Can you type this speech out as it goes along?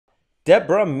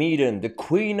Deborah Meaden, the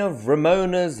queen of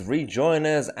Remoaners,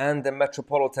 rejoiners, and the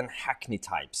metropolitan hackney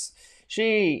types.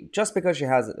 Just because she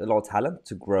has a lot of talent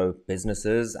to grow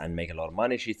businesses and make a lot of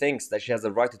money, she thinks that she has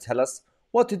the right to tell us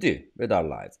what to do with our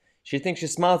lives. She thinks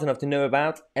she's smart enough to know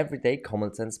about everyday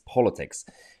common sense politics.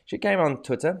 She came on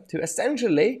Twitter to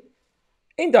essentially,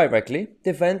 indirectly,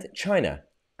 defend China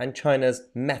and China's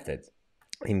method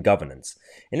in governance.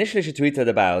 Initially, she tweeted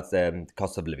about the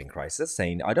cost of living crisis,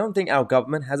 saying, "I don't think our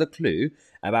government has a clue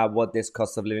about what this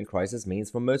cost of living crisis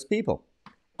means for most people."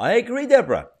 I agree,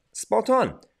 Deborah. Spot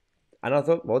on. And I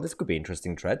thought, well, this could be an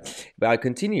interesting thread. But I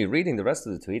continued reading the rest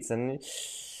of the tweets, and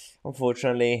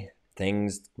unfortunately,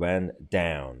 things went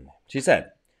down. She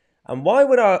said, "And why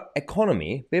would our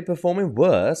economy be performing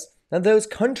worse than those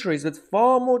countries with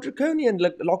far more draconian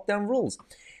lockdown rules?"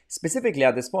 Specifically,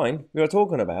 at this point, we are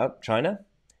talking about China,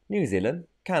 New Zealand,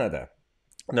 Canada.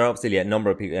 There are obviously a number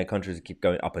of countries that keep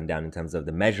going up and down in terms of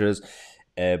the measures,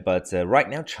 but right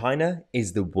now China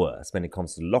is the worst when it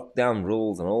comes to lockdown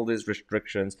rules and all these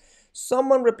restrictions.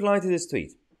 Someone replied to this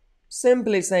tweet,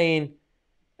 simply saying,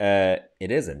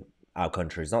 it isn't. Our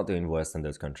country is not doing worse than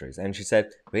those countries. And she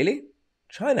said, really?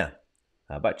 China?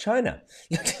 How about China?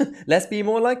 Let's be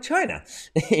more like China.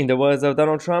 In the words of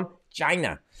Donald Trump,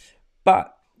 China.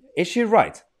 But is she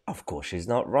right? Of course she's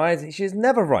not right. She's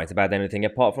never right about anything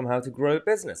apart from how to grow a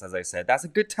business, as I said. That's a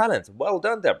good talent. Well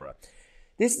done, Deborah.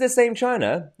 This is the same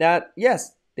China that,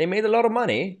 yes, they made a lot of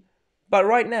money, but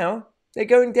right now, they're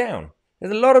going down.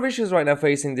 There's a lot of issues right now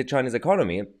facing the Chinese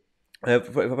economy.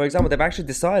 For example, they've actually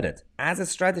decided, as a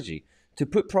strategy, to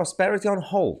put prosperity on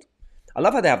hold. I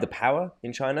love how they have the power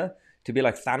in China to be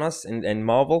like Thanos in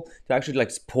Marvel, to actually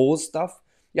like pause stuff.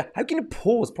 Yeah, how can you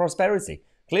pause prosperity?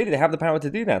 Clearly, they have the power to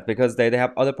do that because they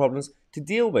have other problems to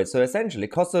deal with. So essentially,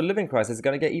 cost of living crisis is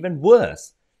going to get even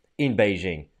worse in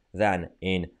Beijing than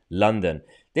in London.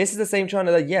 This is the same China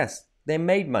that, yes, they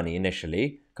made money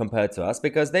initially compared to us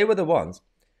because they were the ones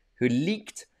who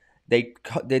leaked. They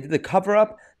did the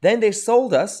cover-up. Then they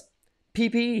sold us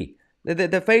PPE.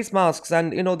 The face masks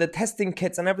and the testing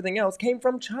kits and everything else came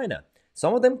from China.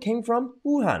 Some of them came from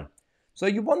Wuhan. So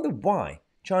you wonder why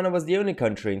China was the only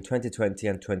country in 2020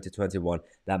 and 2021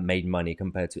 that made money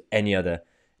compared to any other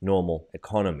normal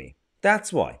economy.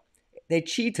 That's why. They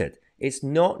cheated. It's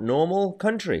not normal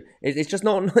country. It's just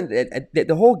not.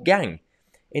 The whole gang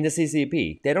in the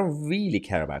CCP, they don't really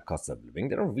care about cost of living.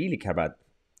 They don't really care about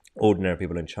ordinary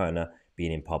people in China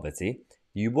being in poverty.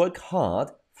 You work hard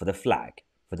for the flag,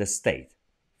 for the state,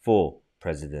 for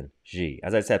President Xi.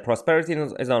 As I said, prosperity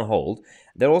is on hold.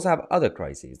 They also have other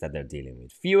crises that they're dealing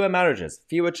with. Fewer marriages,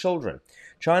 fewer children.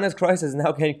 China's crisis is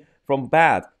now getting from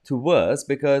bad to worse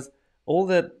because all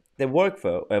the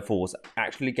workforce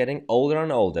actually getting older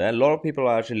and older. A lot of people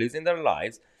are actually losing their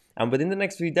lives. And within the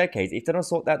next few decades, if they don't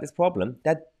sort out this problem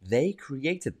that they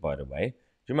created, by the way,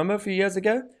 do you remember a few years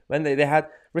ago when they had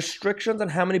restrictions on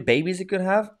how many babies you could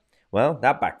have? Well,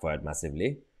 that backfired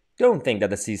massively. Don't think that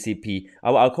the CCP,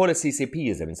 I'll call it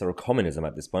CCPism instead of communism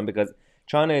at this point because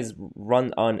China is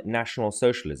run on national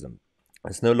socialism.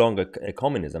 It's no longer a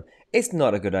communism. It's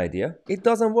not a good idea. It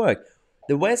doesn't work.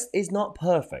 The West is not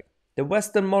perfect. The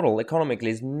Western model economically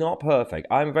is not perfect.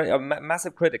 I'm a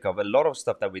massive critic of a lot of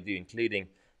stuff that we do, including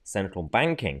central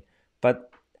banking. But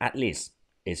at least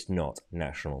it's not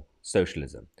national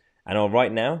socialism. And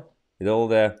right now, with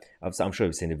all I'm sure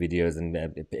you've seen the videos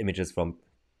and images from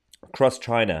across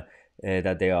China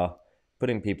that they are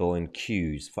putting people in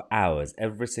queues for hours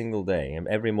every single day and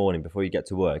every morning before you get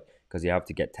to work because you have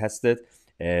to get tested.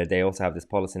 They also have this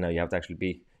policy now you have to actually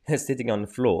be sitting on the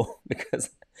floor because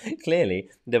clearly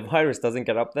the virus doesn't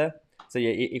get up there. So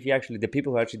if you actually, the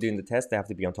people who are actually doing the test, they have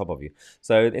to be on top of you.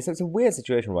 So it's a weird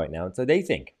situation right now. So they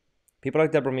think, people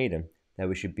like Deborah Meaden, that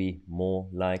we should be more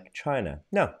like China.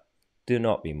 No, do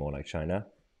not be more like China.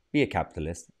 Be a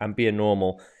capitalist and be a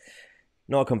normal,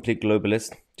 not a complete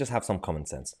globalist. Just have some common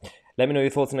sense. Let me know your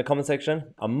thoughts in the comment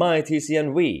section. I'm my TC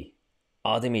and we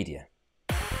are the media.